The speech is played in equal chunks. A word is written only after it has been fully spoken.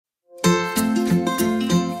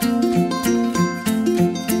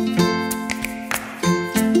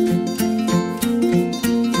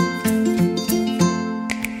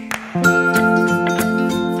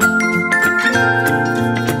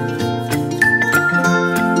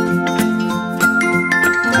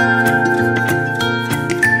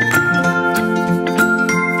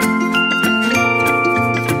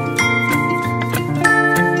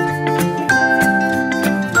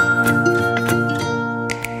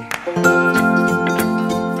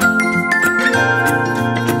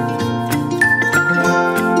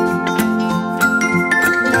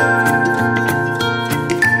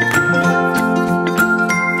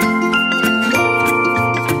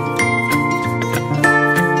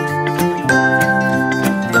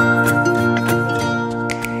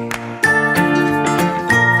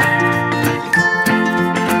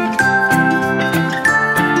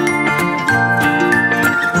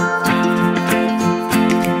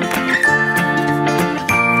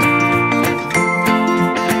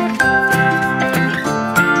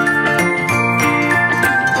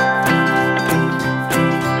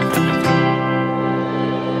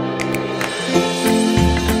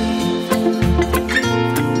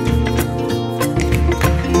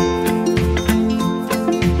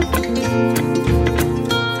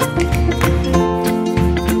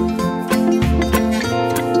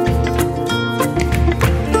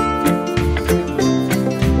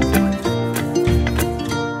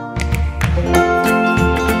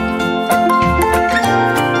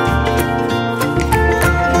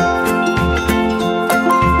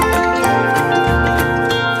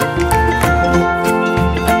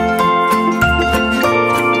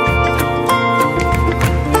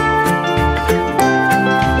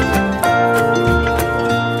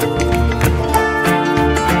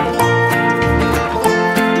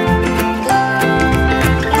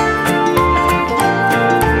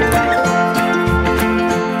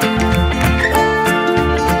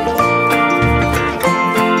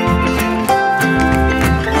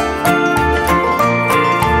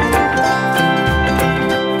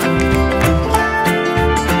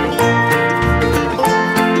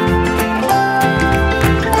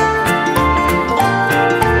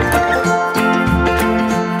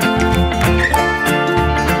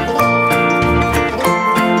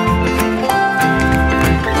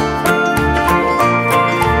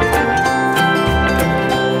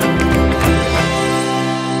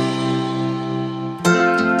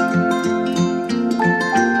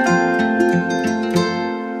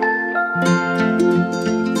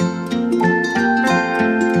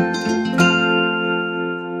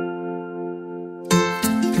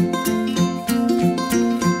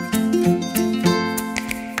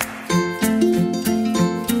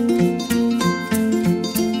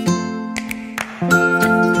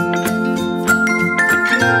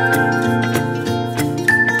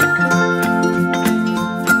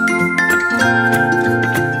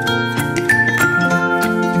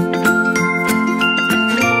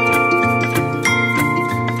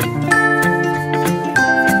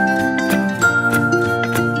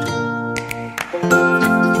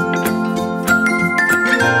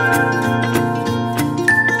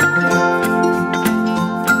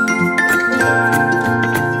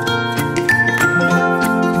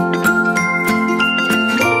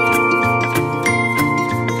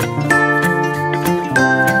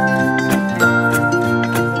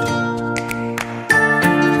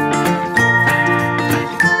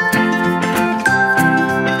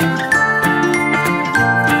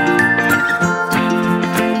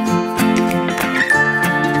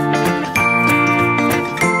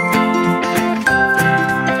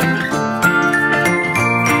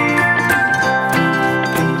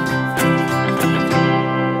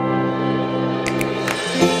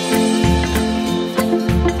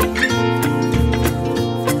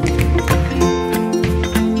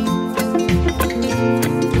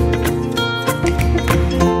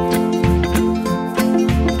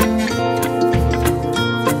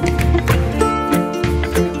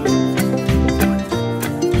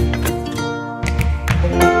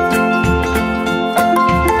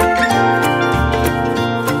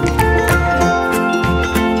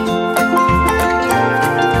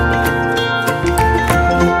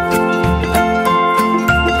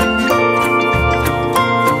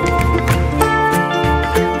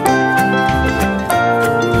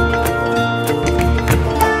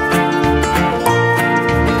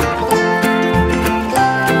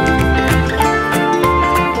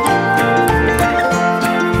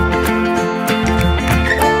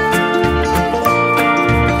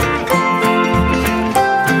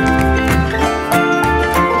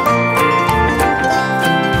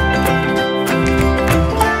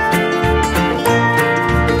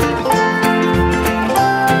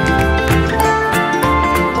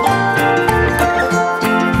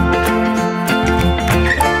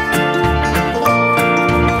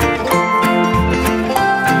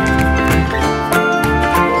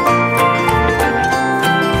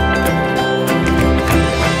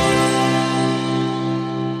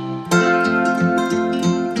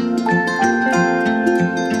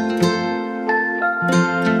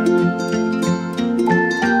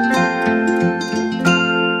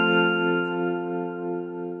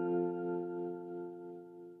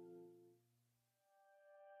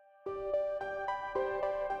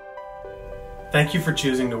Thank you for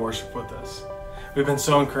choosing to worship with us. We've been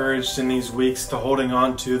so encouraged in these weeks to holding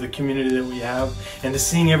on to the community that we have and to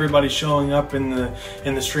seeing everybody showing up in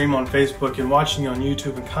the stream on Facebook and watching on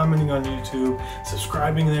YouTube and commenting on YouTube,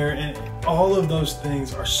 subscribing there, and all of those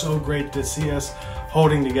things are so great to see us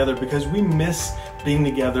holding together because we miss being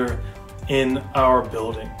together in our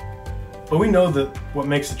building. But we know that what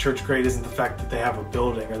makes the church great isn't the fact that they have a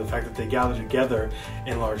building or the fact that they gather together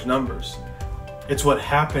in large numbers. It's what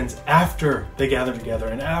happens after they gather together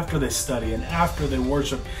and after they study and after they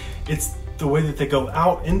worship. It's the way that they go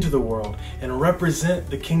out into the world and represent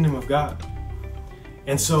the kingdom of God.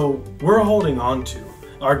 And so we're holding on to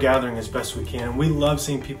our gathering as best we can. We love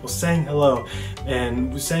seeing people saying hello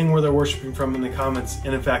and saying where they're worshiping from in the comments.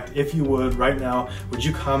 And in fact, if you would right now, would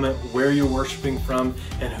you comment where you're worshiping from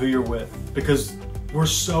and who you're with? Because we're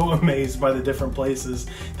so amazed by the different places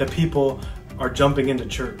that people are jumping into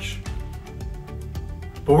church.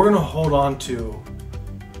 But we're going to hold on to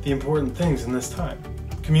the important things in this time.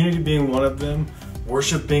 Community being one of them,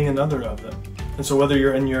 worship being another of them. And so whether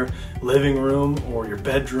you're in your living room or your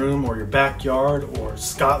bedroom or your backyard or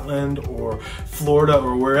Scotland or Florida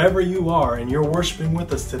or wherever you are and you're worshiping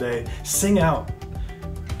with us today, sing out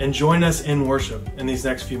and join us in worship in these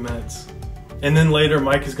next few minutes. And then later,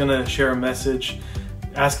 Mike is going to share a message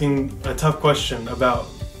asking a tough question about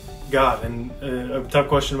God and a tough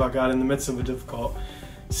question about God in the midst of a difficult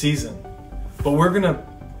season. But we're going to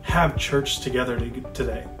have church together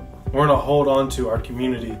today. We're going to hold on to our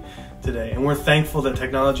community today. And we're thankful that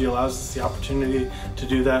technology allows us the opportunity to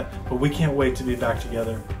do that, but we can't wait to be back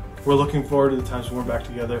together. We're looking forward to the times when we're back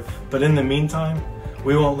together. But in the meantime,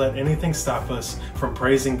 we won't let anything stop us from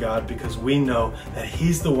praising God because we know that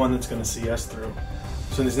He's the one that's going to see us through.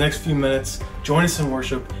 So in these next few minutes, join us in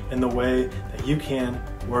worship in the way that you can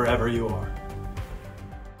wherever you are.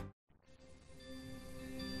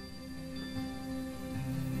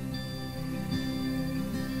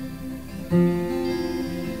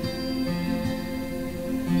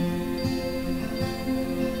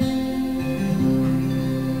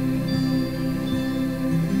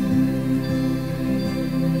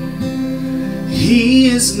 He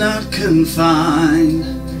is not confined,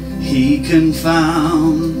 He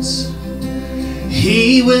confounds.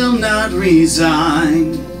 He will not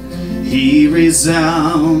resign, He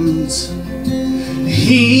resounds.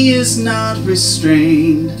 He is not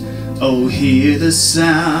restrained, oh hear the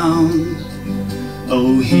sound,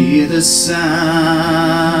 oh hear the sound.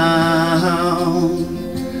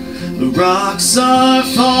 The rocks are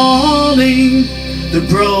falling, the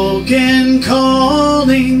broken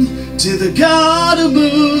calling to the God who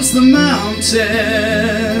moves the mountains.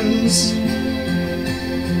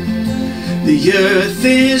 The earth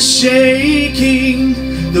is shaking,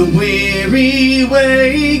 the weary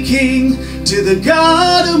waking to the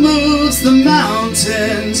God who moves the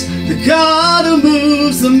mountains, the God who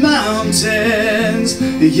moves the mountains,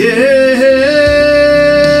 yeah.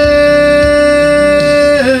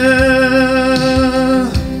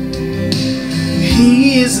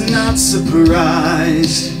 He is not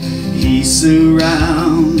surprised, He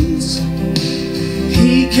surrounds.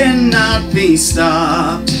 He cannot be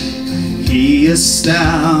stopped, He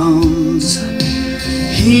astounds.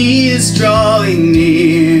 He is drawing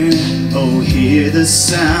near, oh hear the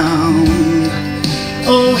sound,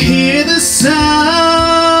 oh hear the sound.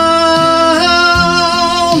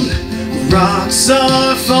 Rocks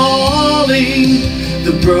are falling,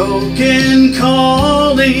 the broken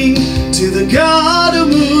calling to the God who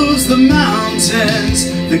moves the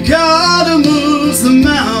mountains, the God who moves the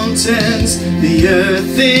mountains. The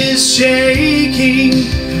earth is shaking,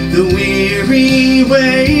 the weary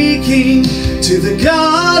waking to the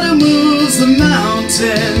God who moves the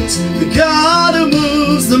mountains, the God who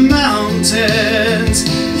moves the mountains,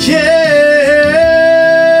 yeah.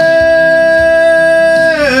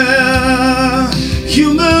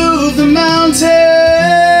 You move the mountains.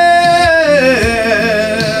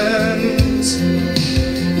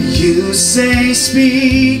 You say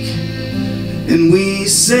speak, and we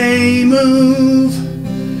say move.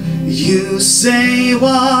 You say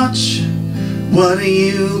watch what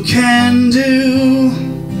you can do.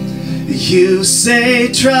 You say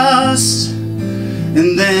trust,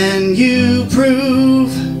 and then you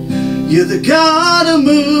prove. You're the God who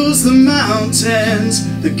moves the mountains,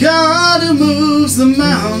 the God who moves the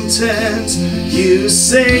mountains. You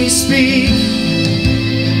say speak,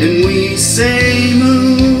 and we say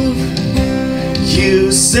move.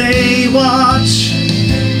 You say watch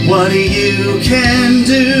what you can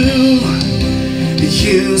do.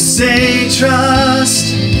 You say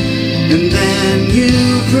trust, and then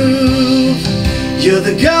you prove. You're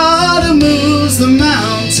the God who moves the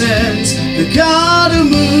mountains, the God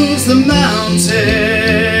mountains.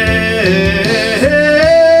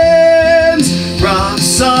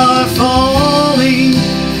 Rocks are falling,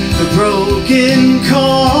 the broken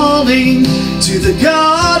calling to the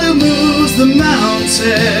God who moves the mountains.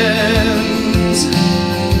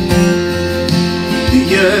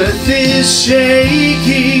 The earth is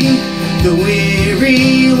shaking, the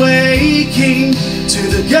weary waking to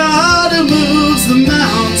the God who moves the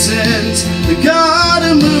mountains, the God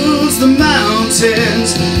who moves the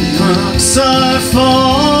mountains. Rocks are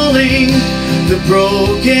falling, the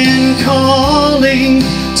broken calling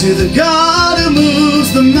to the God who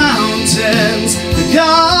moves the mountains, the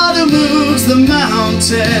God who moves the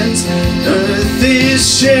mountains. Earth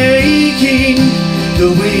is shaking,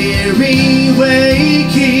 the weary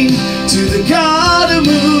waking to the God who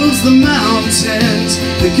moves the mountains,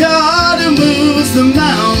 the God who moves the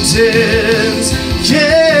mountains.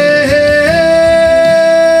 Yeah,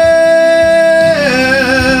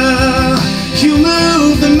 you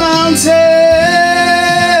move the mountains.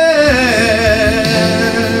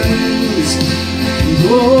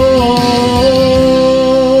 Oh,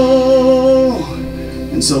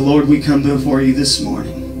 and so Lord, we come before you this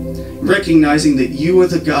morning, recognizing that you are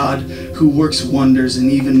the God who works wonders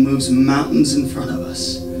and even moves mountains in front of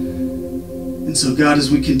us. And so God,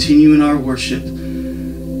 as we continue in our worship,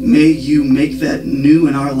 may you make that new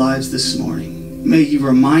in our lives this morning. May you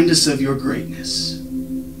remind us of your greatness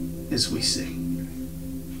as we sing.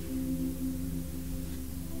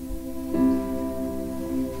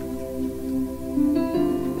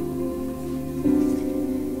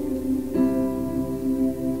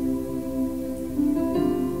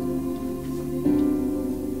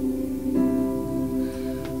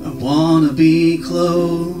 Wanna be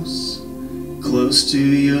close, close to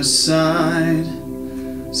your side,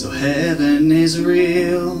 so heaven is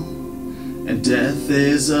real and death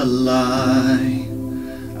is a lie.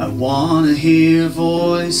 I wanna hear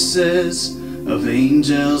voices of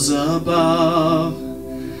angels above,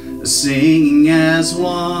 singing as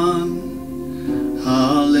one,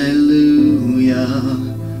 hallelujah.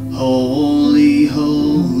 Holy,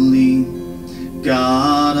 holy,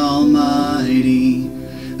 God Almighty,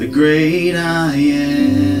 the great I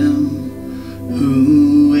am,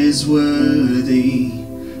 who is worthy,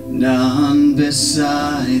 none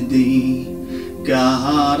beside thee.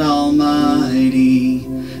 God Almighty,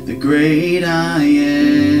 the great I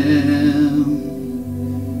am.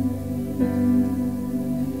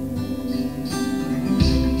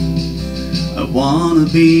 I wanna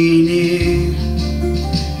be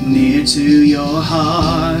near to your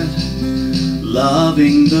heart,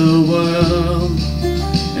 loving the world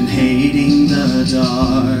and hating the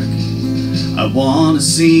dark. I want to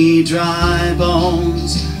see dry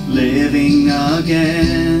bones living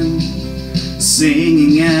again,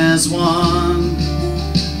 singing as one,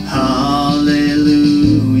 hallelujah.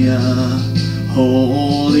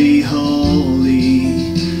 Holy,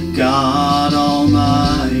 holy, God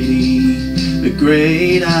Almighty, the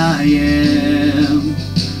great I am,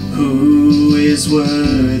 who is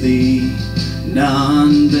worthy,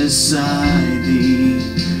 none beside thee.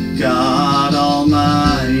 God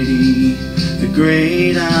Almighty, the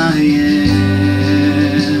great I am.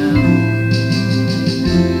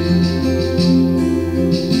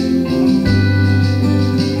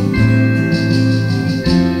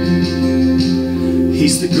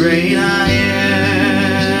 He's the great I am,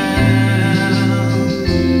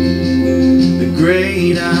 the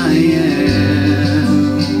great I am.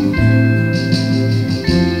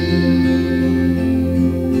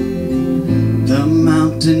 The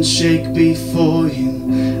mountains shake before you,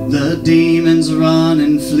 the demons run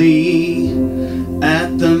and flee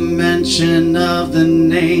at the mention of the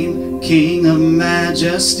name King of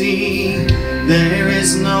Majesty. There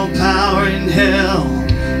is no power in hell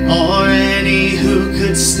or any who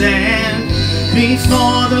could stand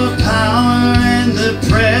before the power and the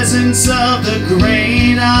presence of the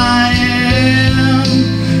great I am,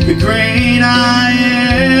 the great I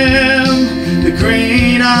am, the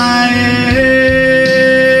great I am.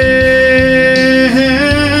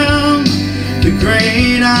 The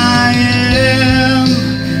great I am,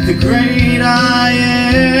 the great I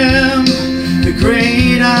am, the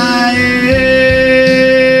great I am.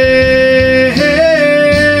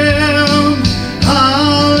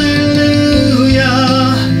 Hallelujah.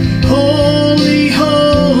 Holy,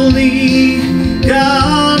 holy,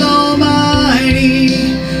 God Almighty,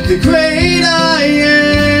 the great I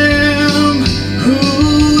am, who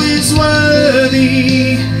is worthy.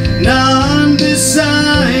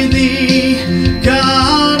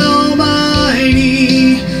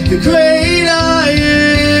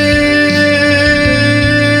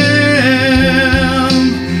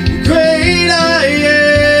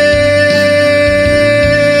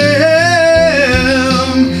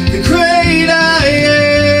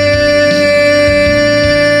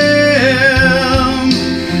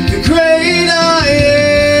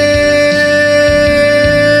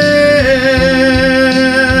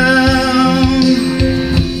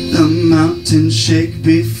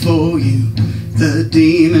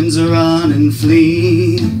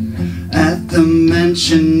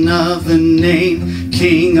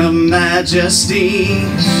 majesty.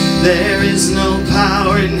 There is no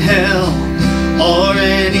power in hell or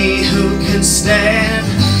any who can stand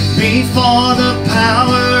before the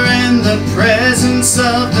power and the presence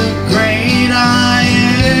of the great I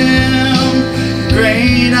am.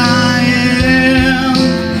 Great I am.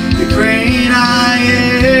 The great I am.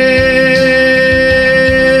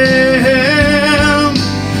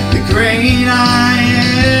 The great I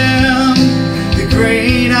am. The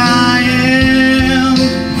great I am.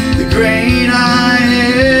 The great I am.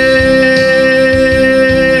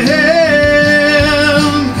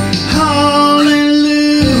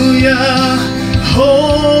 Hallelujah.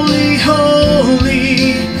 Holy,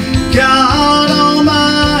 holy, God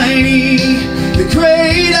Almighty, the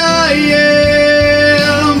great I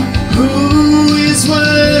am. Who is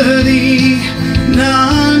worthy?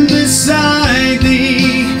 None beside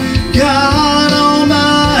thee, God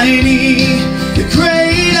Almighty, the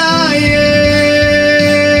great I am.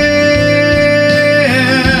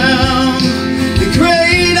 The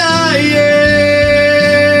great I am.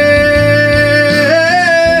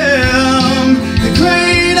 The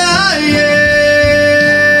great I am.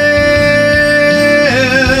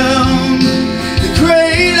 The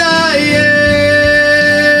great I am.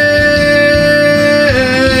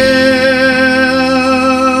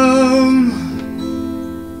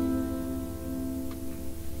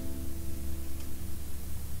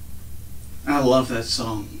 I love that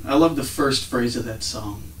song. I love the first phrase of that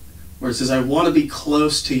song, where it says, I want to be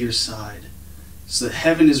close to your side, so that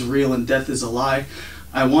heaven is real and death is a lie.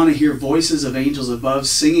 I want to hear voices of angels above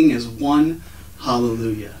singing as one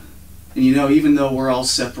hallelujah. And you know, even though we're all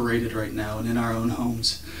separated right now and in our own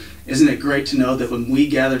homes, isn't it great to know that when we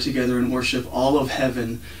gather together in worship, all of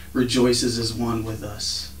heaven rejoices as one with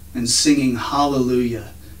us and singing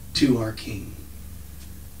hallelujah to our King.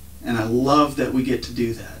 And I love that we get to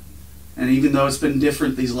do that. And even though it's been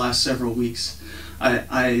different these last several weeks,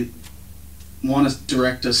 I want to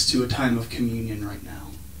direct us to a time of communion right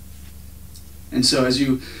now. And so as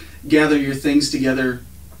you gather your things together,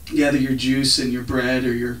 gather your juice and your bread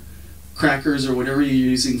or your crackers or whatever you're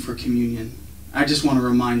using for communion, I just want to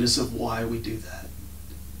remind us of why we do that.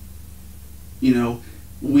 You know,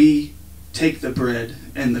 we take the bread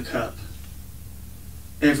and the cup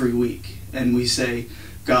every week and we say,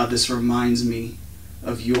 God, this reminds me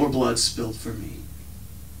of your blood spilled for me.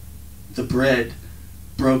 The bread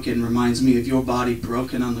broken reminds me of your body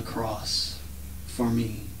broken on the cross for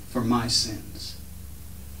me, for my sins.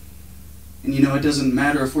 And you know, it doesn't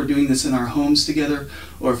matter if we're doing this in our homes together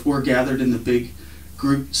or if we're gathered in the big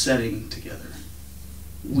group setting together.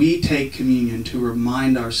 We take communion to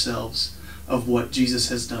remind ourselves of what Jesus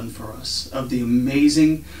has done for us, of the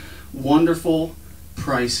amazing, wonderful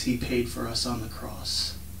price he paid for us on the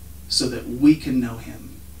cross, so that we can know him.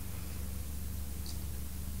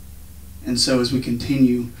 And so as we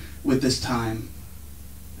continue with this time,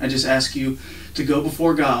 I just ask you to go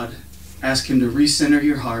before God, ask him to recenter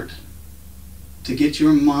your heart, to get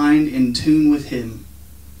your mind in tune with him,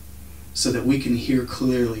 so that we can hear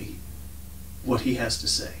clearly what he has to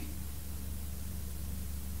say.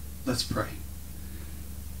 Let's pray.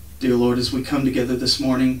 Dear Lord, as we come together this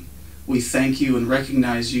morning, we thank you and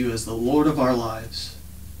recognize you as the Lord of our lives.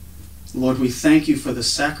 Lord, we thank you for the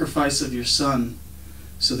sacrifice of your Son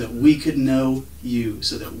so that we could know you,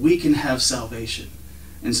 so that we can have salvation,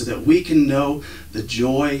 and so that we can know the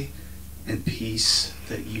joy and peace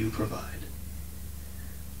that you provide.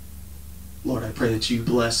 Lord, I pray that you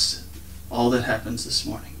bless all that happens this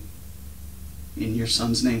morning. In your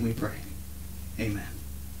Son's name we pray. Amen.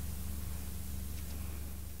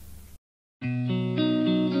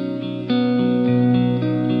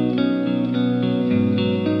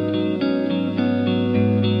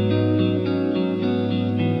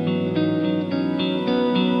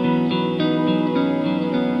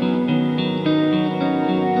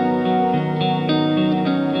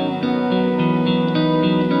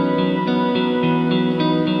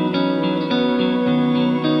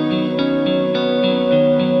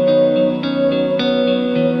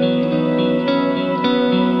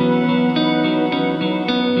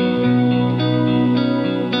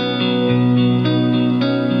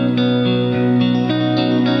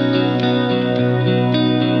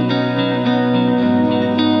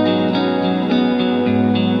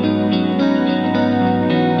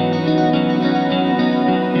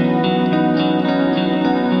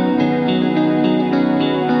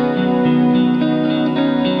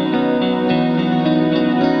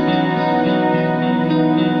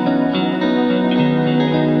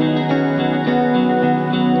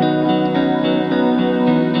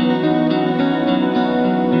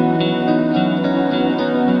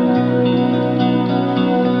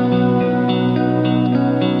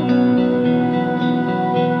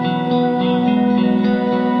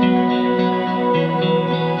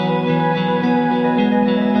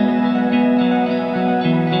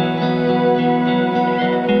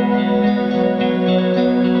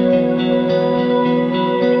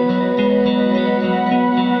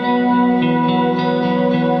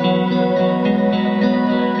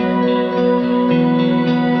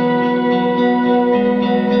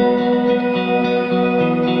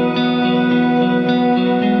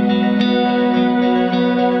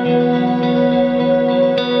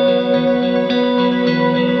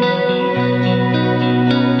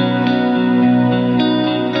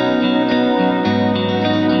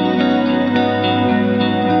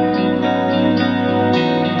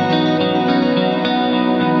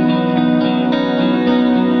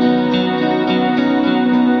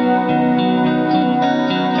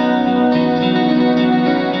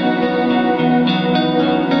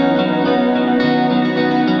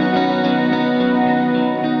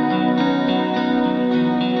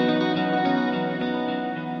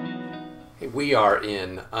 We are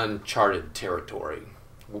in uncharted territory.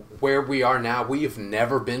 Where we are now, we have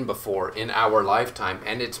never been before in our lifetime,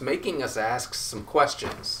 and it's making us ask some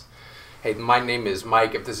questions. Hey, my name is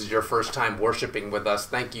Mike. If this is your first time worshiping with us,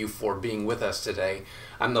 thank you for being with us today.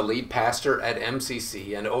 I'm the lead pastor at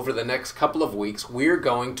MCC, and over the next couple of weeks, we're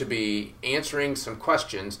going to be answering some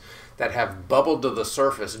questions that have bubbled to the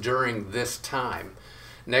surface during this time.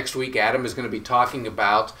 Next week, Adam is going to be talking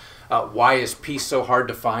about why is peace so hard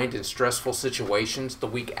to find in stressful situations. The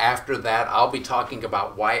week after that, I'll be talking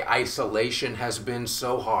about why isolation has been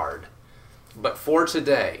so hard. But for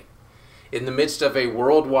today, in the midst of a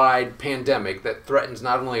worldwide pandemic that threatens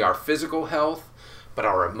not only our physical health, but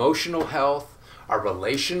our emotional health, our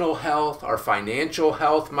relational health, our financial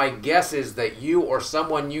health, my guess is that you or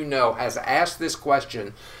someone you know has asked this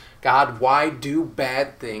question, God, why do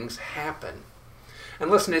bad things happen? And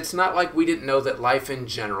listen, it's not like we didn't know that life in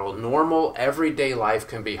general, normal, everyday life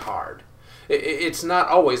can be hard. It's not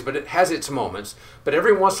always, but it has its moments. But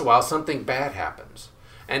every once in a while, something bad happens.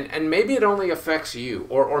 And maybe it only affects you,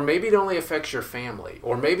 or maybe it only affects your family,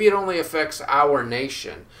 or maybe it only affects our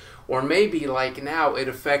nation, or maybe, like now, it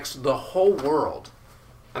affects the whole world.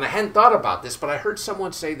 And I hadn't thought about this, but I heard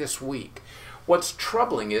someone say this week, what's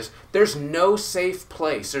troubling is there's no safe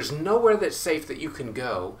place. There's nowhere that's safe that you can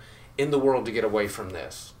go in the world to get away from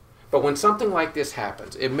this. But when something like this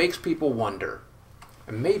happens, it makes people wonder.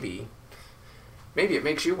 And maybe it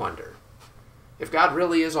makes you wonder. If God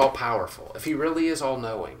really is all-powerful, if he really is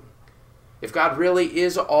all-knowing, if God really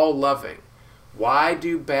is all-loving, why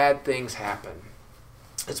do bad things happen?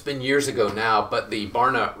 It's been years ago now, but the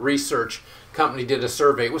Barna Research Company did a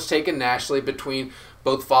survey. It was taken nationally between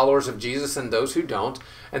both followers of Jesus and those who don't,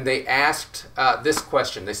 and they asked this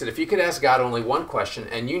question. They said, if you could ask God only one question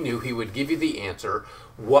and you knew he would give you the answer,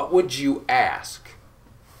 what would you ask?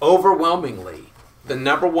 Overwhelmingly, the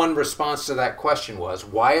number one response to that question was,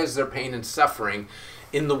 why is there pain and suffering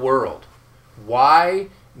in the world? Why,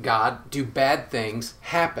 God, do bad things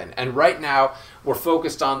happen? And right now, we're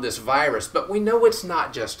focused on this virus, but we know it's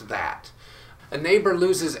not just that. A neighbor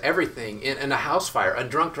loses everything in a house fire. A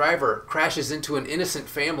drunk driver crashes into an innocent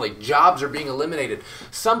family. Jobs are being eliminated.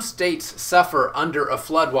 Some states suffer under a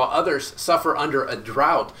flood while others suffer under a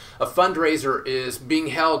drought. A fundraiser is being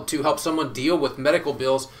held to help someone deal with medical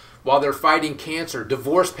bills while they're fighting cancer.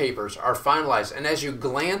 Divorce papers are finalized. And as you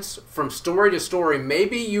glance from story to story,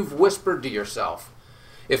 maybe you've whispered to yourself,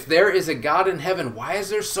 if there is a God in heaven, why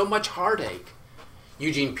is there so much heartache?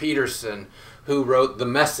 Eugene Peterson, who wrote The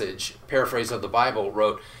Message, paraphrase of the Bible,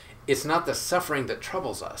 wrote, it's not the suffering that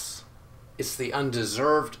troubles us. It's the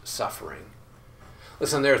undeserved suffering.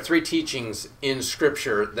 Listen, there are three teachings in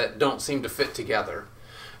Scripture that don't seem to fit together.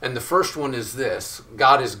 And the first one is this: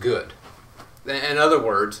 God is good. In other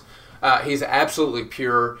words, he's absolutely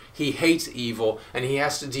pure, he hates evil, and he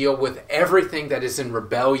has to deal with everything that is in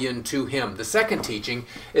rebellion to him. The second teaching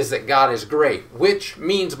is that God is great, which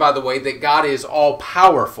means, by the way, that God is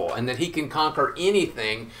all-powerful and that he can conquer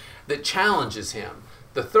anything that challenges him.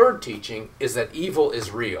 The third teaching is that evil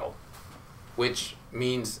is real, which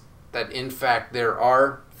means that, in fact, there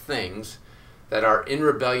are things that are in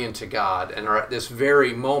rebellion to God and are at this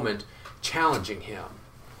very moment challenging him.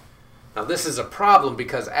 Now, this is a problem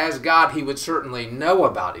because as God, he would certainly know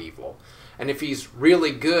about evil. And if he's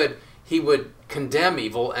really good, he would condemn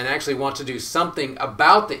evil and actually want to do something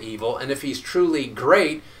about the evil. And if he's truly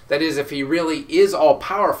great, that is, if he really is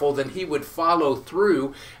all-powerful, then he would follow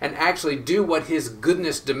through and actually do what his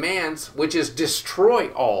goodness demands, which is destroy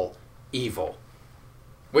all evil.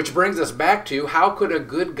 Which brings us back to, how could a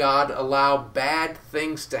good God allow bad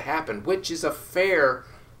things to happen? Which is a fair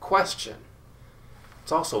question.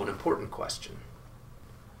 It's also an important question.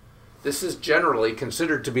 This is generally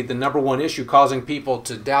considered to be the number one issue causing people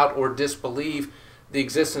to doubt or disbelieve the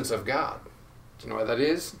existence of God. Do you know why that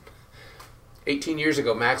is? 18 years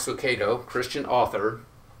ago, Max Lucado, Christian author,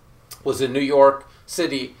 was in New York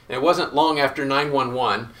City, and it wasn't long after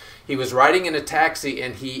 911. He was riding in a taxi,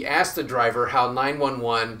 and he asked the driver how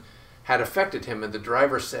 911 had affected him, and the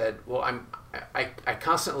driver said, well, I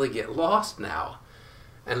constantly get lost now.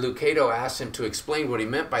 And Lucado asked him to explain what he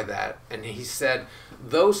meant by that. And he said,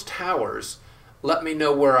 those towers let me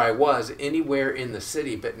know where I was anywhere in the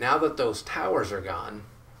city. But now that those towers are gone,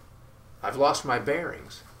 I've lost my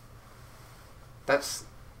bearings. That's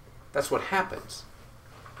what happens.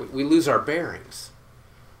 We lose our bearings.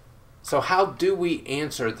 So how do we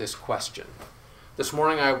answer this question? This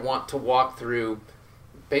morning I want to walk through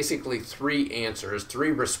basically three answers,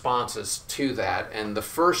 three responses to that. And the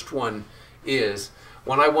first one is,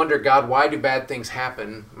 when I wonder, God, why do bad things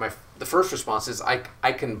happen? The first response is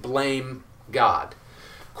I can blame God.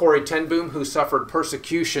 Corrie ten Boom, who suffered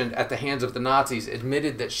persecution at the hands of the Nazis,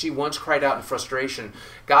 admitted that she once cried out in frustration,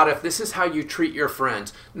 "God, if this is how you treat your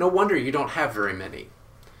friends, no wonder you don't have very many."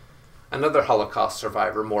 Another Holocaust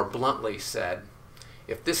survivor more bluntly said,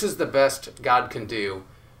 "If this is the best God can do,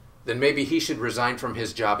 then maybe he should resign from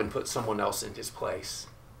his job and put someone else in his place."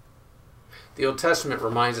 The Old Testament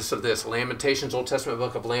reminds us of this. Lamentations, Old Testament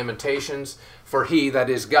book of Lamentations, "For he," that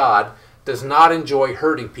is God, "does not enjoy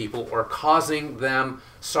hurting people or causing them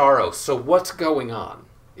sorrow." So what's going on?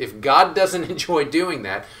 If God doesn't enjoy doing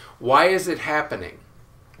that, why is it happening?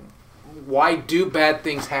 Why do bad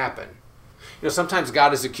things happen? You know, sometimes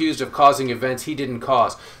God is accused of causing events he didn't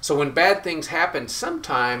cause. So when bad things happen,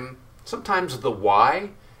 sometimes the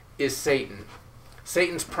why is Satan.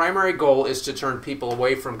 Satan's primary goal is to turn people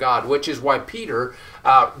away from God, which is why Peter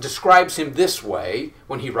describes him this way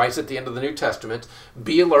when he writes at the end of the New Testament,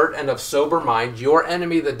 "Be alert and of sober mind. Your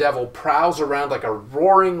enemy, the devil, prowls around like a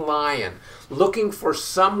roaring lion, looking for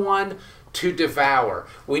someone to devour."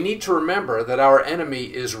 We need to remember that our enemy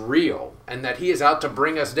is real and that he is out to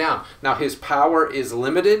bring us down. Now, his power is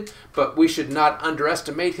limited, but we should not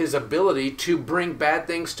underestimate his ability to bring bad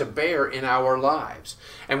things to bear in our lives.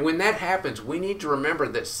 And when that happens, we need to remember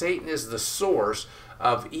that Satan is the source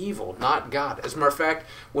of evil, not God. As a matter of fact,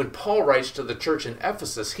 when Paul writes to the church in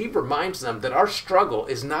Ephesus, he reminds them that our struggle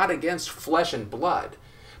is not against flesh and blood,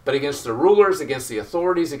 but against the rulers, against the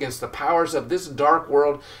authorities, against the powers of this dark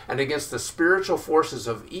world, and against the spiritual forces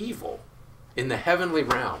of evil in the heavenly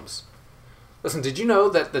realms. Listen, did you know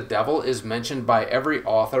that the devil is mentioned by every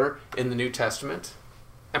author in the New Testament?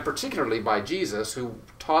 And particularly by Jesus, who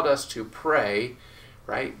taught us to pray,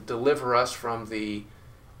 right? Deliver us from the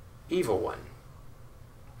evil one.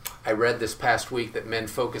 I read this past week that men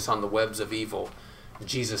focus on the webs of evil.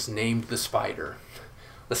 Jesus named the spider.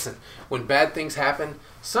 Listen, when bad things happen,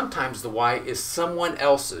 sometimes the why is someone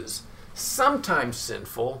else's, sometimes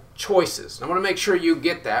sinful, choices. I want to make sure you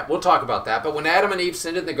get that. We'll talk about that. But when Adam and Eve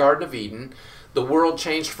sinned in the Garden of Eden, the world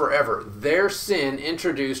changed forever. Their sin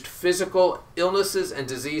introduced physical illnesses and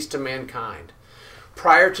disease to mankind.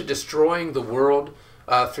 Prior to destroying the world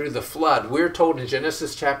through the flood, we're told in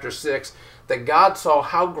Genesis chapter 6 that God saw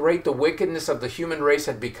how great the wickedness of the human race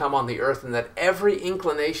had become on the earth, and that every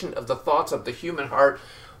inclination of the thoughts of the human heart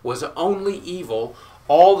was only evil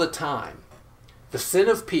all the time. The sin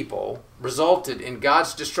of people resulted in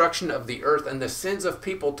God's destruction of the earth, and the sins of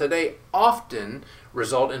people today often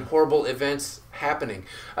result in horrible events happening.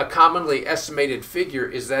 A commonly estimated figure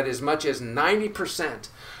is that as much as 90%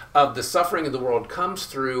 of the suffering of the world comes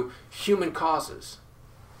through human causes.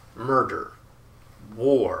 Murder,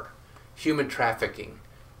 war, human trafficking,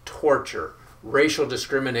 torture, racial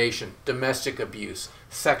discrimination, domestic abuse,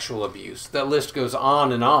 sexual abuse. The list goes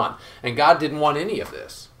on. And God didn't want any of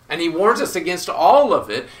this. And he warns us against all of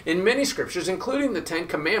it in many scriptures, including the 10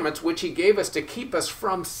 Commandments, which he gave us to keep us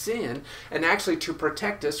from sin and actually to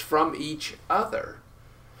protect us from each other.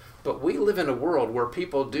 But we live in a world where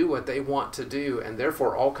people do what they want to do, and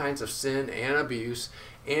therefore all kinds of sin and abuse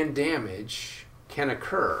and damage can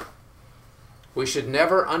occur. We should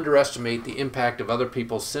never underestimate the impact of other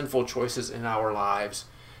people's sinful choices in our lives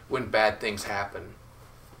when bad things happen.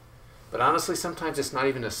 But honestly, sometimes it's not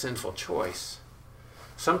even a sinful choice.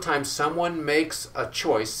 Sometimes someone makes a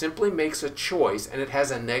choice, simply makes a choice, and it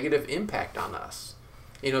has a negative impact on us.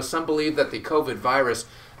 You know, some believe that the COVID virus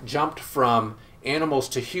jumped from animals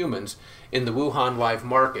to humans in the Wuhan live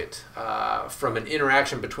market from an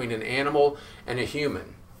interaction between an animal and a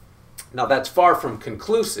human. Now, that's far from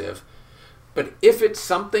conclusive, but if it's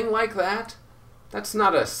something like that, that's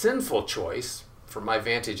not a sinful choice. From my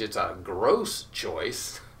vantage, it's a gross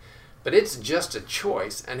choice. But it's just a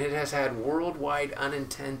choice, and it has had worldwide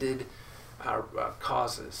unintended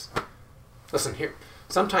causes. Listen here.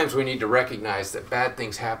 Sometimes we need to recognize that bad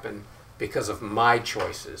things happen because of my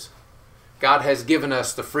choices. God has given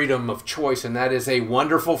us the freedom of choice, and that is a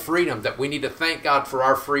wonderful freedom that we need to thank God for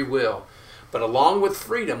our free will. But along with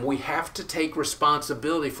freedom, we have to take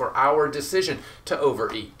responsibility for our decision to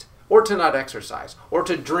overeat, or to not exercise, or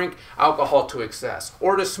to drink alcohol to excess,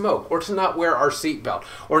 or to smoke, or to not wear our seatbelt,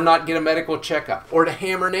 or not get a medical checkup, or to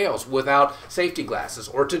hammer nails without safety glasses,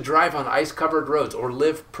 or to drive on ice-covered roads, or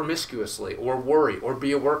live promiscuously, or worry, or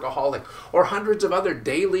be a workaholic, or hundreds of other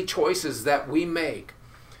daily choices that we make.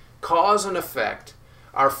 Cause and effect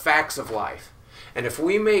are facts of life. And if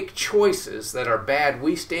we make choices that are bad,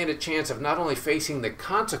 we stand a chance of not only facing the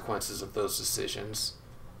consequences of those decisions,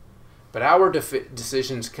 but our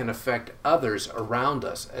decisions can affect others around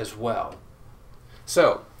us as well.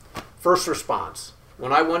 So, first response.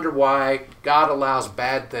 When I wonder why God allows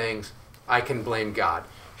bad things, I can blame God.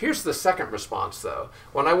 Here's the second response, though.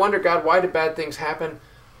 When I wonder, God, why do bad things happen?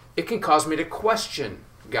 It can cause me to question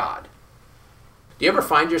God. Do you ever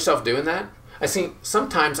find yourself doing that? I think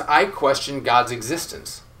sometimes I question God's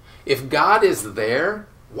existence. If God is there,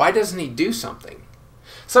 why doesn't he do something?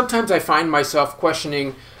 Sometimes I find myself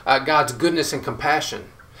questioning God's goodness and compassion.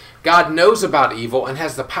 God knows about evil and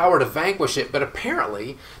has the power to vanquish it, but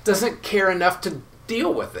apparently doesn't care enough to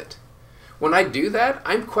deal with it. When I do that,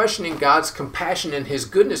 I'm questioning God's compassion and his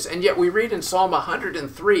goodness, and yet we read in Psalm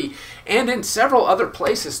 103 and in several other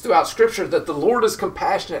places throughout Scripture that the Lord is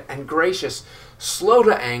compassionate and gracious, slow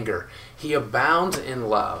to anger. He abounds in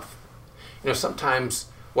love. Sometimes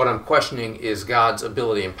what I'm questioning is God's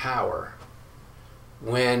ability and power.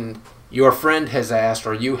 When your friend has asked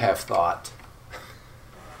or you have thought,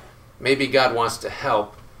 maybe God wants to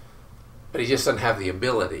help, but he just doesn't have the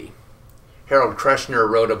ability. Harold Kreshner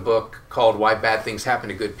wrote a book called Why Bad Things Happen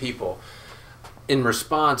to Good People in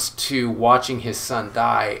response to watching his son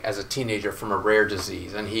die as a teenager from a rare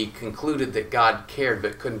disease, and he concluded that God cared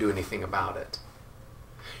but couldn't do anything about it.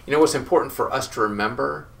 What's important for us to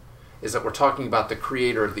remember is that we're talking about the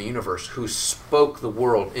creator of the universe who spoke the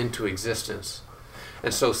world into existence.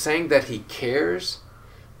 And so saying that he cares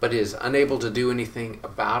but is unable to do anything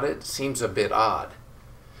about it seems a bit odd.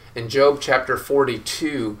 In Job chapter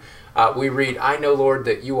 42, we read, I know, Lord,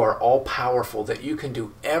 that you are all-powerful, that you can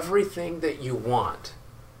do everything that you want.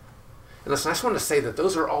 And listen, I just want to say that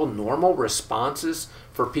those are all normal responses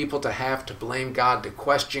for people to have to blame God, to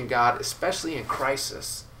question God, especially in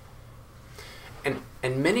crisis.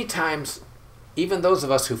 And many times, even those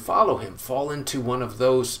of us who follow him fall into one of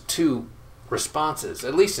those two responses,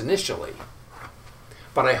 at least initially.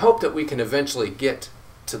 But I hope that we can eventually get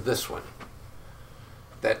to this one.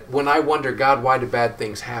 That when I wonder, God, why do bad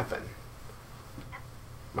things happen?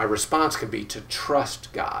 My response can be to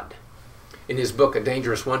trust God. In his book, A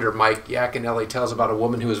Dangerous Wonder, Mike Yaconelli tells about a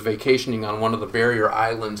woman who was vacationing on one of the barrier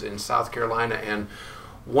islands in South Carolina, and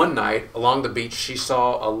one night along the beach she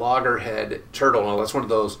saw a loggerhead turtle. Now, that's one of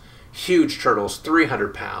those huge turtles,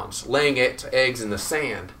 300 pounds, laying its eggs in the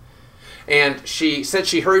sand. And she said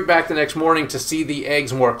she hurried back the next morning to see the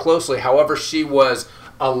eggs more closely. However, she was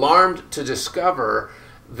alarmed to discover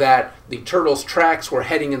that the turtle's tracks were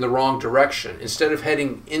heading in the wrong direction. Instead of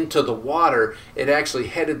heading into the water, it actually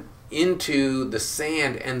headed into the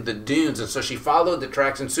sand and the dunes. And so she followed the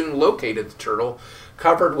tracks and soon located the turtle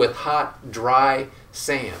covered with hot, dry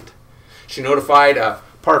sand. She notified a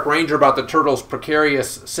park ranger about the turtle's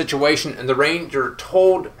precarious situation, and the ranger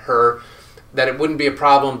told her that it wouldn't be a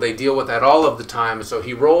problem. They deal with that all of the time. So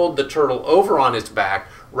he rolled the turtle over on its back,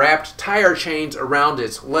 wrapped tire chains around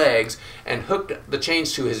its legs, and hooked the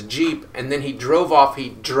chains to his Jeep, and then he drove off. He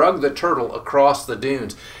dragged the turtle across the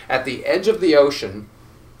dunes. At the edge of the ocean,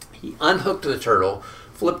 he unhooked the turtle,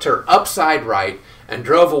 flipped her upside right, and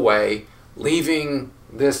drove away, leaving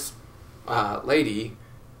this lady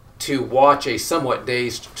to watch a somewhat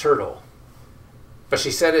dazed turtle. But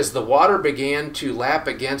she said as the water began to lap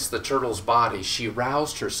against the turtle's body, she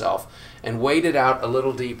roused herself and waded out a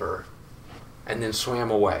little deeper and then swam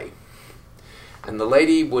away. And the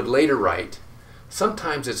lady would later write,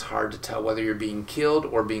 sometimes it's hard to tell whether you're being killed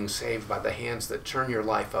or being saved by the hands that turn your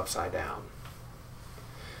life upside down.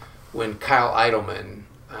 When Kyle Idleman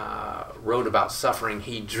wrote about suffering,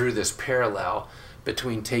 he drew this parallel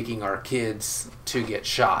between taking our kids to get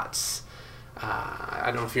shots. I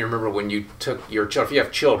don't know if you remember when you took your children, if you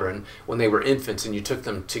have children, when they were infants and you took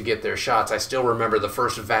them to get their shots. I still remember the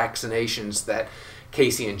first vaccinations that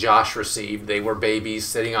Casey and Josh received. They were babies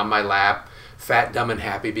sitting on my lap, fat, dumb, and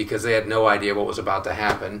happy because they had no idea what was about to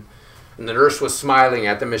happen. And the nurse was smiling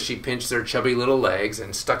at them as she pinched their chubby little legs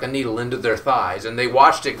and stuck a needle into their thighs. And they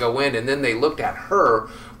watched it go in, and then they looked at her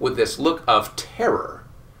with this look of terror.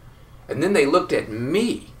 And then they looked at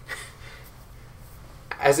me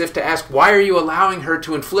as if to ask, why are you allowing her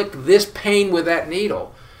to inflict this pain with that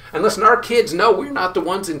needle? And listen, our kids know we're not the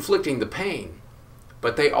ones inflicting the pain,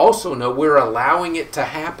 but they also know we're allowing it to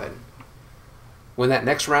happen. When that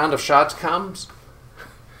next round of shots comes,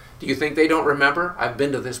 do you think they don't remember? I've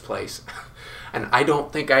been to this place, and I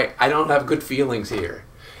don't think I don't have good feelings here.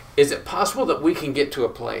 Is it possible that we can get to a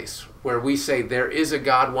place where we say there is a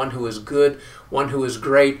God, one who is good, one who is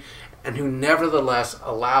great, and who nevertheless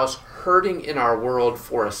allows hurting in our world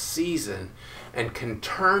for a season and can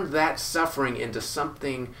turn that suffering into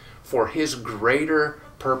something for his greater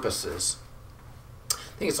purposes?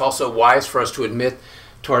 I think it's also wise for us to admit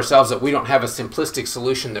to ourselves that we don't have a simplistic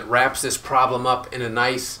solution that wraps this problem up in a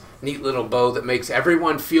nice, neat little bow that makes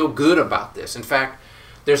everyone feel good about this. In fact,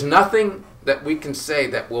 there's nothing that we can say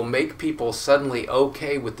that will make people suddenly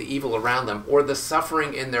okay with the evil around them or the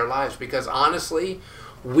suffering in their lives, because honestly,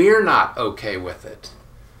 we're not okay with it.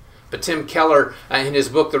 But Tim Keller, in his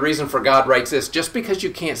book, The Reason for God, writes this: just because you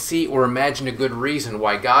can't see or imagine a good reason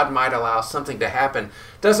why God might allow something to happen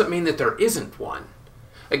doesn't mean that there isn't one.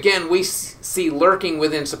 Again, we see lurking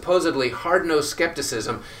within supposedly hard-nosed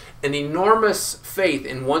skepticism an enormous faith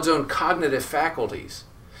in one's own cognitive faculties.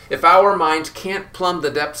 If our minds can't plumb the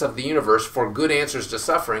depths of the universe for good answers to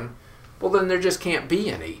suffering, well, then there just can't be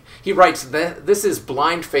any. He writes that this is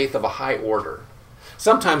blind faith of a high order.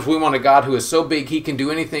 Sometimes we want a God who is so big he can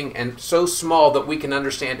do anything and so small that we can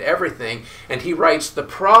understand everything. And he writes, the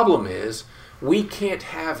problem is we can't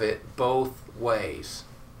have it both ways.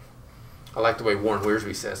 I like the way Warren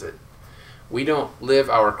Wiersbe says it. We don't live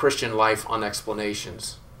our Christian life on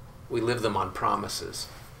explanations. We live them on promises.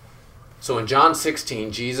 So in John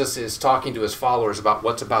 16, Jesus is talking to his followers about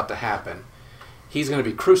what's about to happen. He's going to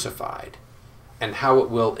be crucified and how it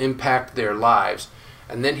will impact their lives.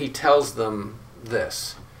 And then he tells them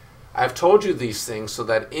this: I've told you these things so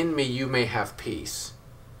that in me you may have peace.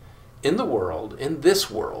 In the world, in this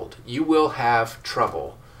world, you will have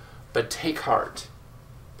trouble, but take heart,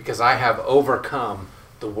 because I have overcome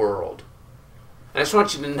the world. And I just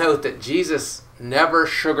want you to note that Jesus never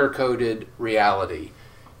sugarcoated reality.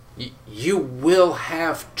 You will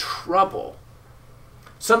have trouble.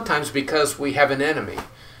 Sometimes because we have an enemy.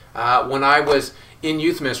 When I was in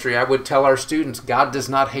youth ministry, I would tell our students, God does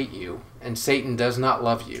not hate you and Satan does not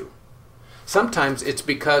love you. Sometimes it's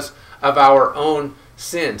because of our own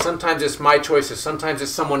sin. Sometimes it's my choices. Sometimes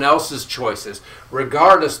it's someone else's choices.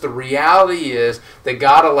 Regardless, the reality is that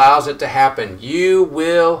God allows it to happen. You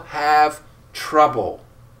will have trouble.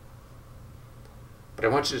 But I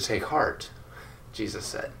want you to take heart, Jesus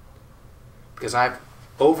said, because I've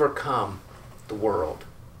overcome the world.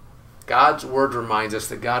 God's word reminds us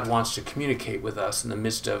that God wants to communicate with us in the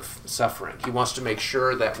midst of suffering. He wants to make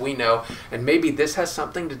sure that we know, and maybe this has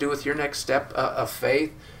something to do with your next step of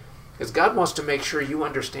faith, because God wants to make sure you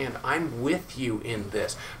understand, I'm with you in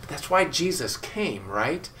this. But that's why Jesus came,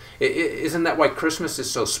 right? Isn't that why Christmas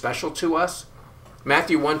is so special to us?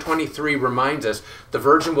 Matthew 1:23 reminds us, the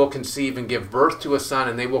virgin will conceive and give birth to a son,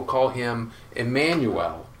 and they will call him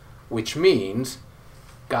Emmanuel, which means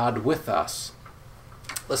God with us.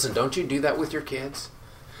 Listen, don't you do that with your kids?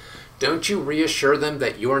 Don't you reassure them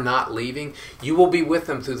that you're not leaving? You will be with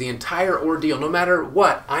them through the entire ordeal, no matter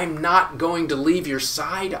what. I'm not going to leave your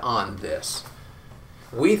side on this.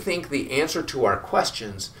 We think the answer to our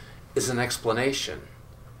questions is an explanation.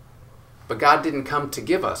 But God didn't come to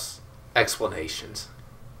give us explanations.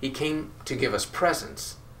 He came to give us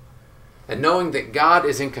presence. And knowing that God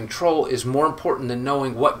is in control is more important than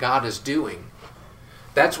knowing what God is doing.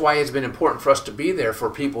 That's why it's been important for us to be there for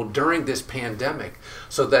people during this pandemic,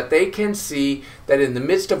 so that they can see that in the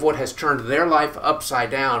midst of what has turned their life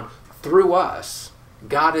upside down through us,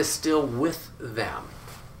 God is still with them.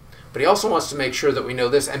 But he also wants to make sure that we know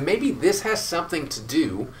this, and maybe this has something to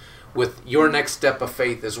do with your next step of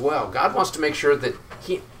faith as well. God wants to make sure that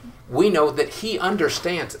we know that he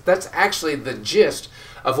understands. That's actually the gist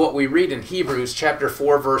of what we read in Hebrews chapter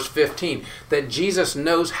 4, verse 15, that Jesus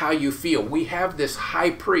knows how you feel. We have this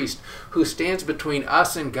high priest who stands between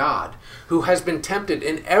us and God, who has been tempted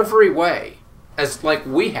in every way, as like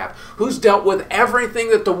we have, who's dealt with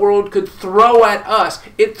everything that the world could throw at us.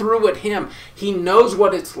 It threw at him. He knows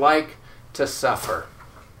what it's like to suffer.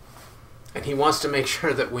 And he wants to make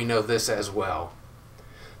sure that we know this as well,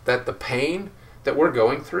 that the pain that we're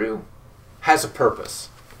going through has a purpose.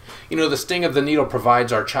 You know, the sting of the needle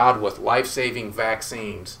provides our child with life-saving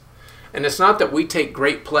vaccines. And it's not that we take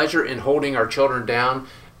great pleasure in holding our children down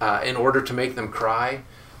in order to make them cry,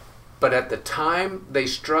 but at the time they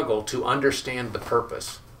struggle to understand the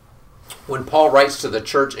purpose. When Paul writes to the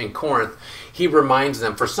church in Corinth, he reminds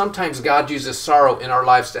them, for sometimes God uses sorrow in our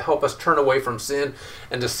lives to help us turn away from sin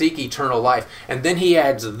and to seek eternal life. And then he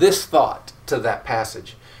adds this thought to that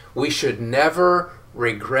passage: we should never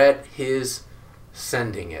regret his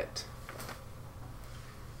sending it.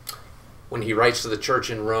 When he writes to the church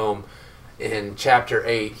in Rome in chapter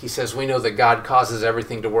 8, he says, we know that God causes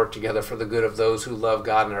everything to work together for the good of those who love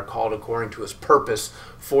God and are called according to his purpose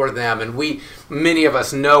for them. And many of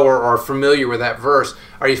us know or are familiar with that verse.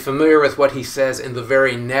 Are you familiar with what he says in the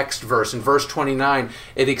very next verse? In verse 29,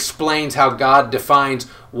 it explains how God defines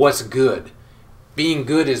what's good. Being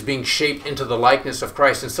good is being shaped into the likeness of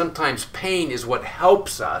Christ. And sometimes pain is what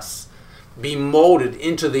helps us be molded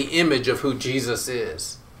into the image of who Jesus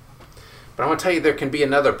is. But I want to tell you there can be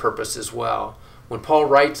another purpose as well. When Paul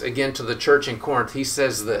writes again to the church in Corinth, he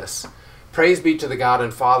says this: Praise be to the God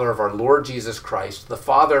and Father of our Lord Jesus Christ, the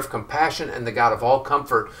Father of compassion and the God of all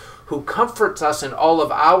comfort, who comforts us in all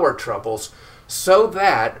of our troubles, so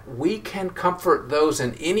that we can comfort those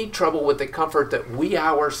in any trouble with the comfort that we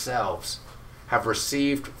ourselves have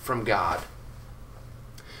received from God.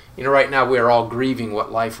 You know, right now we are all grieving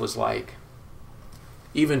what life was like,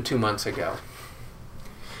 even 2 months ago.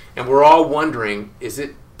 And we're all wondering, is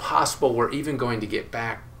it possible we're even going to get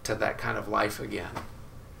back to that kind of life again?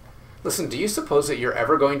 Listen, do you suppose that you're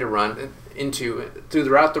ever going to run into,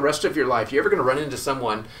 throughout the rest of your life, you're ever going to run into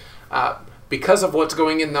someone because of what's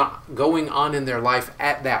going on in their life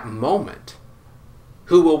at that moment,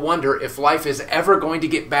 who will wonder if life is ever going to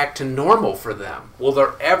get back to normal for them? Will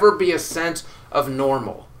there ever be a sense of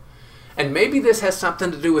normal? And maybe this has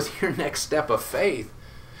something to do with your next step of faith.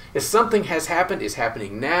 If something has happened, is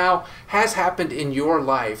happening now, has happened in your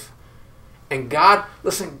life, and God,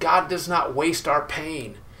 listen, God does not waste our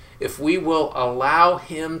pain if we will allow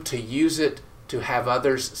Him to use it to have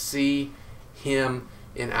others see Him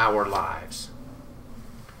in our lives.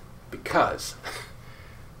 Because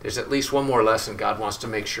there's at least one more lesson God wants to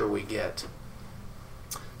make sure we get.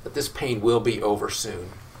 That this pain will be over soon.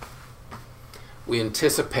 We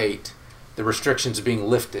anticipate the restrictions being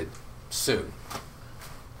lifted soon.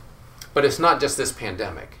 But it's not just this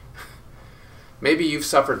pandemic. Maybe you've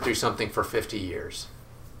suffered through something for 50 years.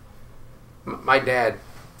 My dad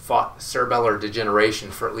fought cerebellar degeneration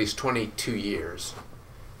for at least 22 years.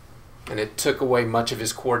 And it took away much of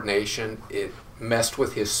his coordination. It messed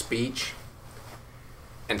with his speech.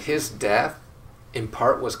 And his death, in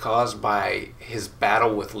part, was caused by his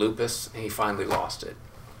battle with lupus, and he finally lost it.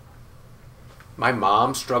 My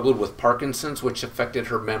mom struggled with Parkinson's, which affected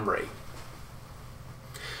her memory.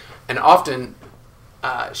 And often,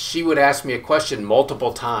 she would ask me a question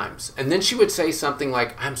multiple times. And then she would say something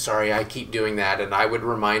like, "I'm sorry, I keep doing that." And I would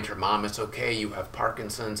remind her, "Mom, it's okay, you have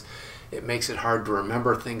Parkinson's. It makes it hard to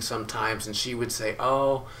remember things sometimes." And she would say,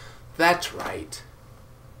 "Oh, that's right."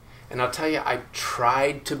 And I'll tell you, I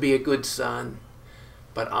tried to be a good son,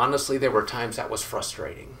 but honestly, there were times that was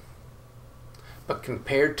frustrating. But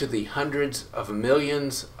compared to the hundreds of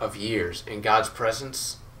millions of years in God's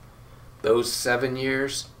presence, those 7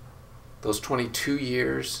 years, those 22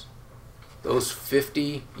 years, those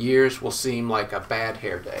 50 years will seem like a bad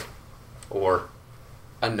hair day or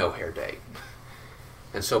a no hair day.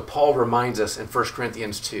 And so Paul reminds us in 1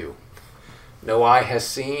 Corinthians 2, "No eye has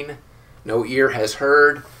seen, no ear has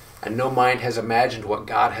heard, and no mind has imagined what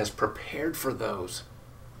God has prepared for those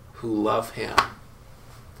who love Him."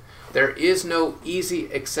 There is no easy,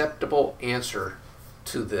 acceptable answer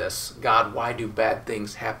to this "God, why do bad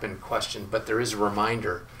things happen?" question, but there is a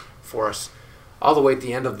reminder for us all the way at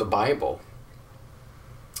the end of the Bible.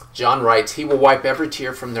 John writes, "He will wipe every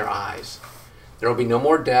tear from their eyes. There will be no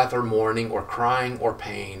more death or mourning or crying or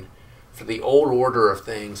pain, for the old order of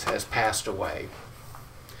things has passed away."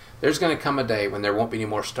 There's going to come a day when there won't be any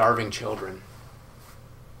more starving children.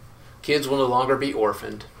 Kids will no longer be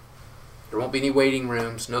orphaned. There won't be any waiting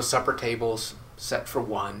rooms, no supper tables set for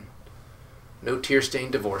one, no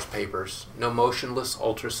tear-stained divorce papers, no motionless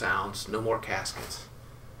ultrasounds, no more caskets.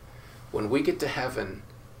 When we get to heaven,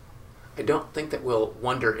 I don't think that we'll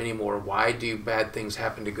wonder anymore, why do bad things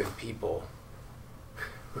happen to good people?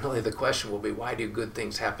 Really, the question will be, why do good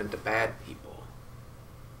things happen to bad people?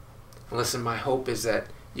 And listen, my hope is that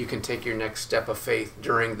you can take your next step of faith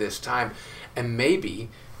during this time, and maybe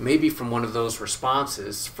from one of those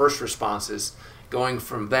responses, first responses,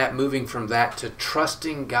 moving from that to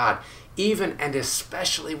trusting God, even and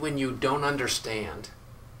especially when you don't understand.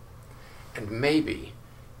 And maybe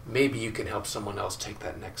you can help someone else take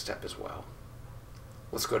that next step as well.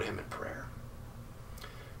 Let's go to Him in prayer.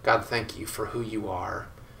 God, thank You for who You are.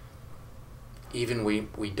 Even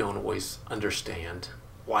we don't always understand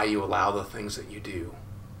why You allow the things that You do.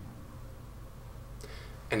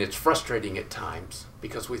 And it's frustrating at times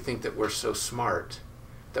because we think that we're so smart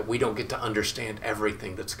that we don't get to understand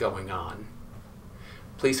everything that's going on.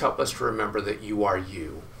 Please help us to remember that You are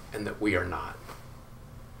You and that we are not.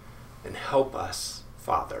 And help us,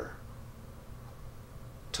 Father,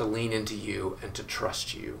 to lean into You and to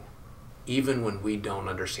trust You, even when we don't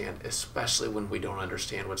understand, especially when we don't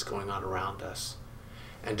understand what's going on around us.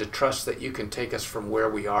 And to trust that You can take us from where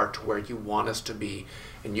we are to where You want us to be,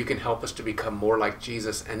 and You can help us to become more like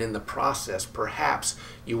Jesus, and in the process, perhaps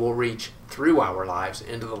You will reach through our lives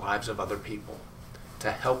into the lives of other people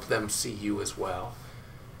to help them see You as well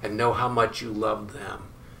and know how much You love them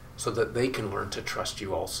so that they can learn to trust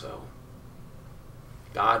You also.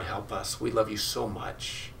 God, help us. We love You so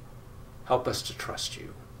much. Help us to trust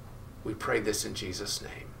You. We pray this in Jesus'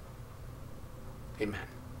 name. Amen.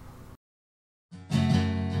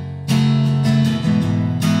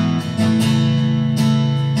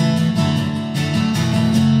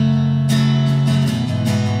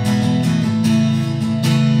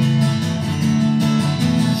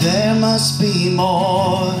 must be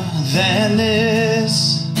more than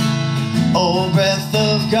this. O breath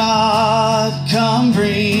of God, come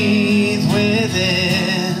breathe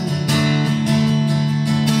within.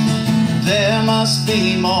 There must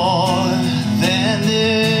be more than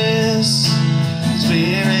this.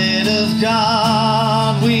 Spirit of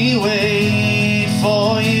God, we wait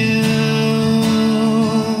for you.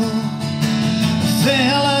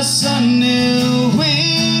 Fill us anew, we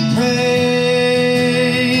pray.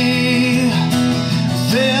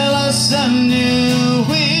 Fill us anew,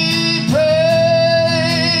 we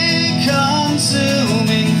pray.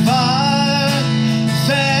 Consuming fire,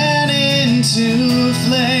 fan into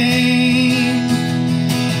flame.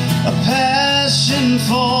 A passion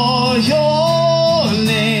for your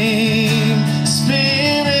name.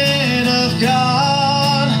 Spirit of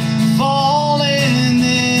God, fall in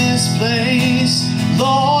this place.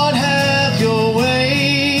 Lord, have your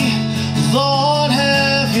way. Lord,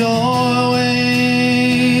 have your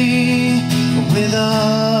way with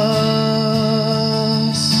us.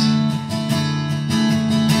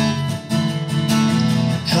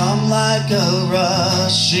 Come like a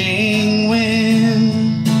rushing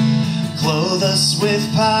wind. Clothe us with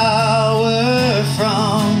power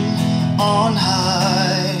from on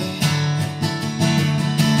high.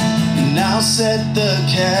 Now set the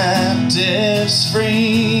captives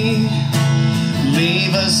free.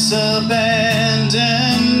 Leave us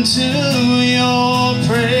abandoned to your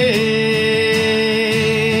praise.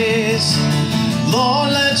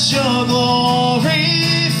 Lord, let your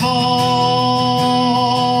glory fall.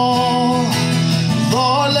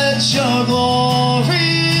 Lord, let your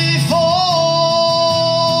glory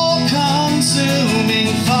fall.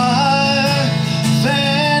 Consuming fire,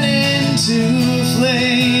 fan into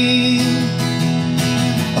flame.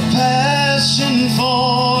 A passion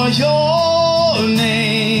for your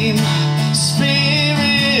name.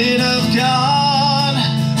 Spirit of God,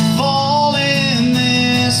 fall in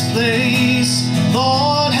this place.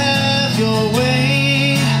 Lord, have your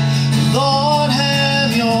way. Lord,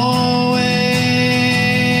 have your way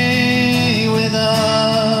with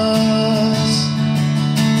us.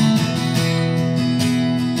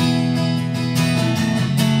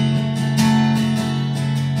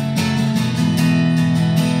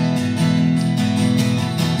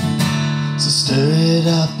 So stir it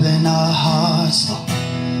up in our hearts, Lord.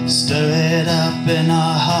 Stir it up in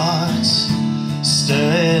our hearts.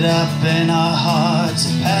 Stir it up in our hearts.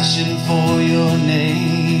 A passion for your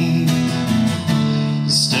name.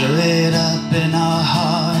 Stir it up in our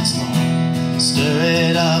hearts, Lord. Stir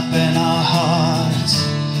it up in our hearts.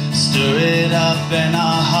 Stir it up in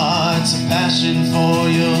our hearts. A passion for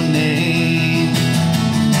your name.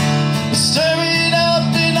 Stir it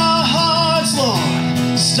up in our hearts, Lord.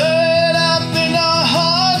 Stir it up in our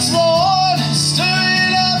hearts, Lord. Stir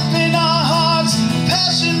it up in our hearts.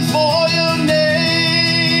 Passion for your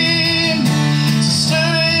name.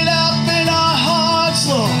 Stir it up in our hearts,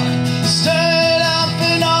 Lord. Stir it up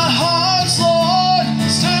in our hearts, Lord.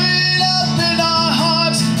 Stir it up in our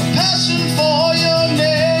hearts. Passion for your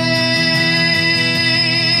name.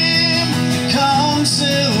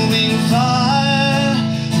 Consuming fire,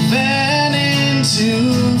 fan into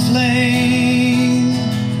flame.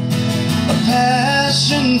 A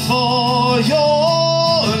passion for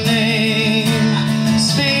your name.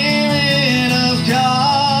 Spirit of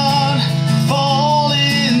God, fall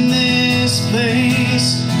in this place.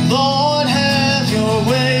 Lord, have your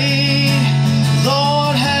way.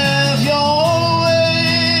 Lord, have your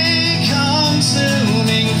way.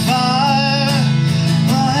 Consuming fire,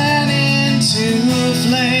 fan into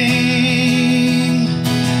flame.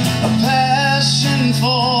 A passion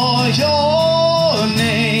for your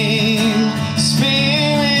name.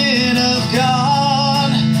 Spirit of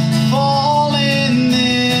God, fall in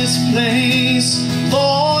this place.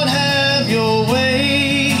 Lord, have your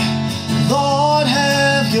way. Lord,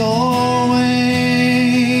 have your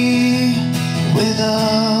way with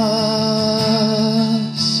us.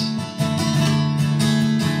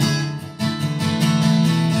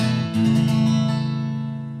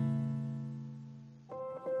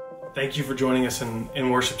 Thank you for joining us in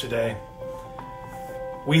worship today.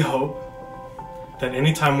 We hope that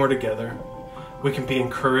anytime we're together, we can be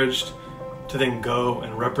encouraged to then go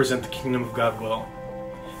and represent the kingdom of God well.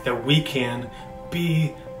 That we can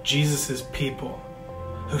be Jesus' people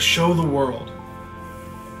who show the world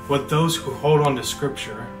what those who hold on to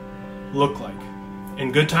Scripture look like,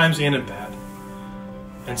 in good times and in bad.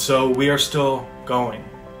 And so we are still going.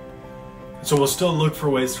 So we'll still look for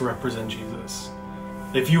ways to represent Jesus.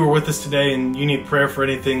 If you were with us today and you need prayer for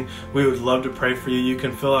anything, we would love to pray for you. You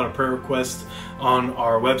can fill out a prayer request on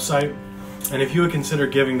our website. And if you would consider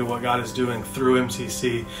giving to what God is doing through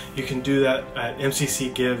MCC, you can do that at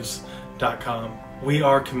mccgives.com. We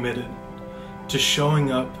are committed to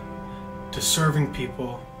showing up, to serving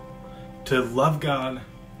people, to love God,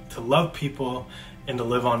 to love people, and to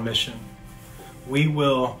live on mission. We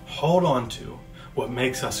will hold on to what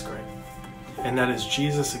makes us great, and that is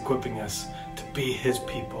Jesus equipping us to be his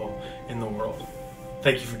people in the world.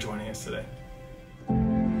 Thank you for joining us today.